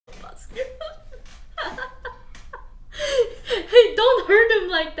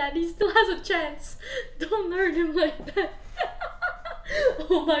like that. He still has a chance. Don't hurt him like that.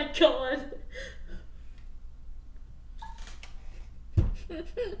 Oh my god.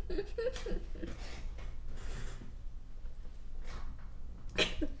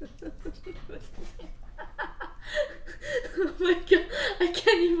 Oh my god, I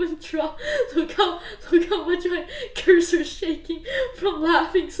can't even draw. Look how much my cursor's shaking from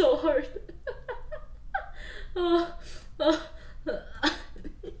laughing so hard.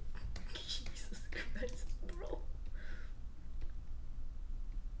 Jesus Christ, bro.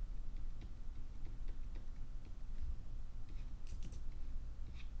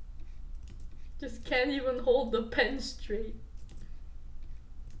 Just can't even hold the pen straight.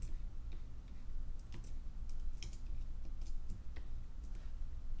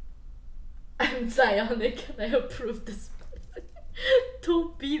 I'm Zionic and I approve this.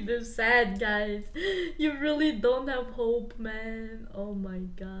 Don't be this sad, guys. You really don't have hope, man. Oh my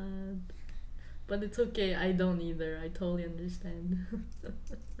god. But it's okay, I don't either. I totally understand.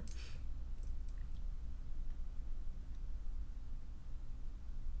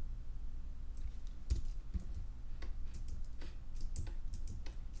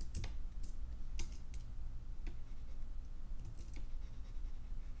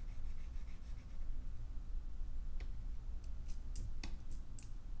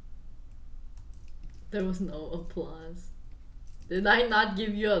 There was no applause. Did I not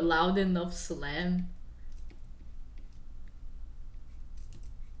give you a loud enough slam?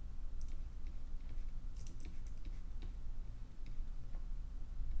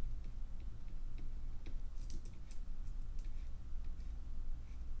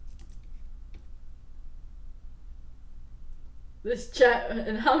 This chat,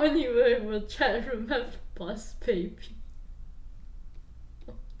 and how many will chat room have bus baby?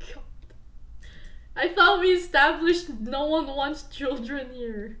 Oh god. I thought we established no one wants children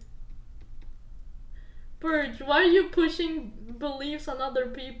here. Purge, why are you pushing beliefs on other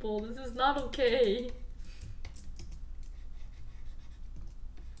people? This is not okay.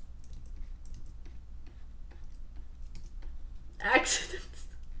 Accidents.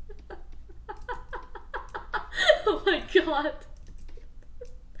 Oh my god.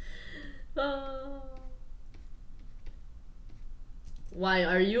 Why,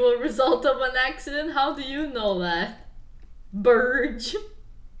 are you a result of an accident? How do you know that? Burge.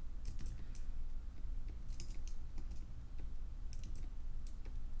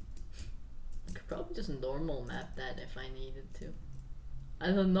 I could probably just normal map that if I needed to. I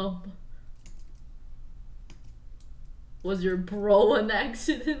don't know. Was your bro an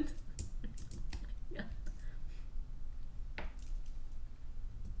accident?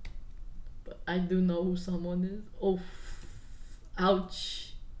 But I do know who someone is. Oh,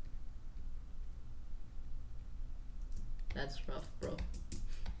 ouch. That's rough, bro.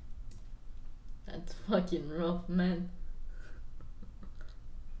 That's fucking rough, man.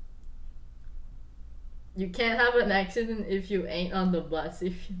 You can't have an accident if you ain't on the bus,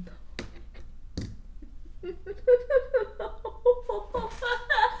 if you know.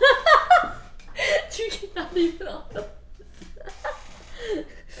 You're not even on the bus.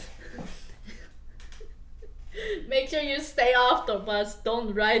 Make sure you stay off the bus.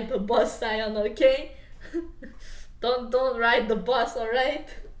 Don't ride the bus, Zion, okay? Don't ride the bus, alright?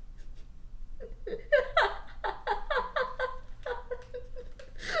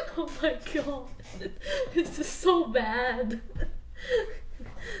 Oh my god. This is so bad.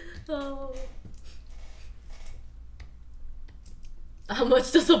 Oh. How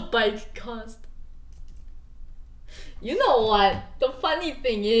much does a bike cost? You know what? The funny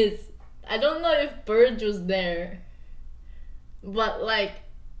thing is, I don't know if Burge was there, but like,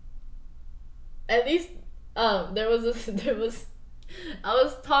 at least there was I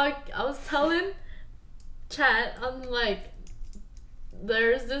was telling chat on like,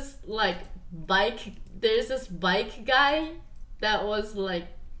 there's this bike guy that was like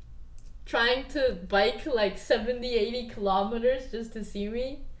trying to bike like 70-80 kilometers just to see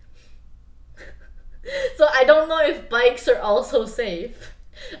me. So I don't know if bikes are also safe.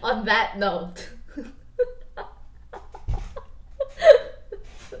 On that note.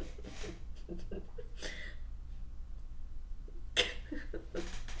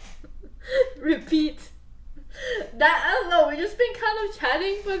 Repeat. That, I don't know, we've just been kind of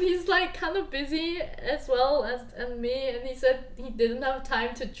chatting, but he's like kind of busy as well as me, and he said he didn't have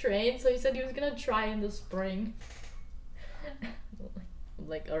time to train, so he said he was gonna try in the spring. I'm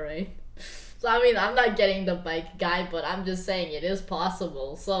like, alright. So I mean, I'm not getting the bike guy, but I'm just saying it is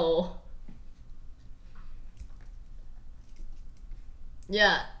possible, so...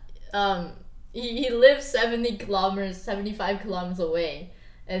 Yeah, he lives 70 kilometers, 75 kilometers away,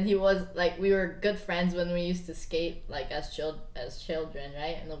 and he was like, we were good friends when we used to skate, like as children,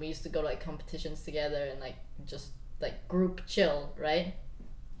 right? And then we used to go to like competitions together and like just like group chill, right?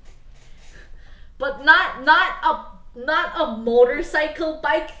 But not a motorcycle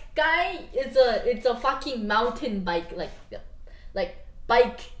bike guy. It's a fucking mountain bike, like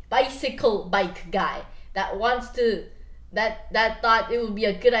bicycle bike guy that wants to that thought it would be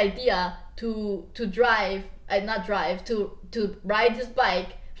a good idea to drive, not drive, to ride his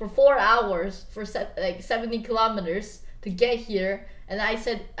bike for 4 hours for like 70 kilometers to get here. And I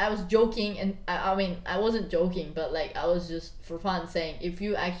said, I was joking, and I mean I wasn't joking, but like I was just for fun saying, if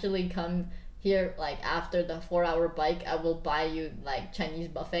you actually come here like after the 4 hour bike, I will buy you like Chinese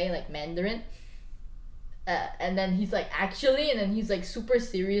buffet, like Mandarin. And then he's like, actually, and then he's like super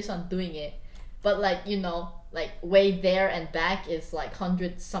serious on doing it. But like, you know, like way there and back is like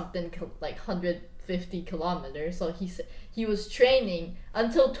 100 something, like 150 kilometers. So he was training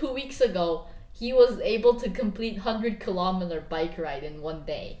until 2 weeks ago. He was able to complete 100-kilometer bike ride in one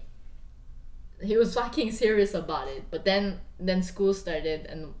day. He was fucking serious about it. But then school started,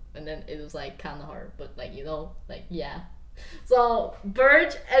 and then it was like kind of hard. But like, you know, like, yeah. So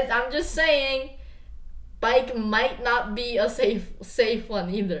Burge, as I'm just saying, bike might not be a safe one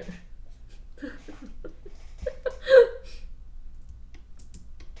either.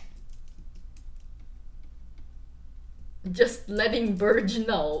 Just letting Burge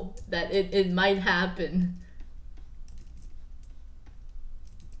know that it might happen.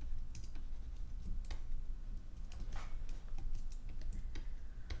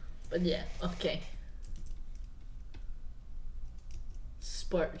 But yeah, okay.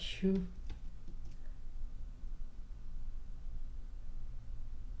 Sport shoe.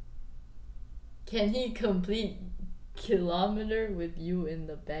 Can he complete kilometer with you in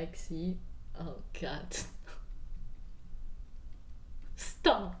the back seat? Oh god.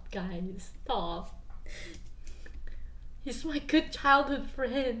 Stop, guys. Stop. He's my good childhood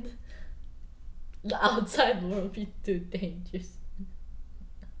friend. The outside world would be too dangerous.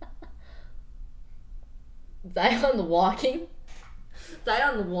 Zion walking?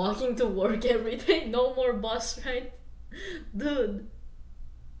 Zion walking to work every day? No more bus ride? Dude.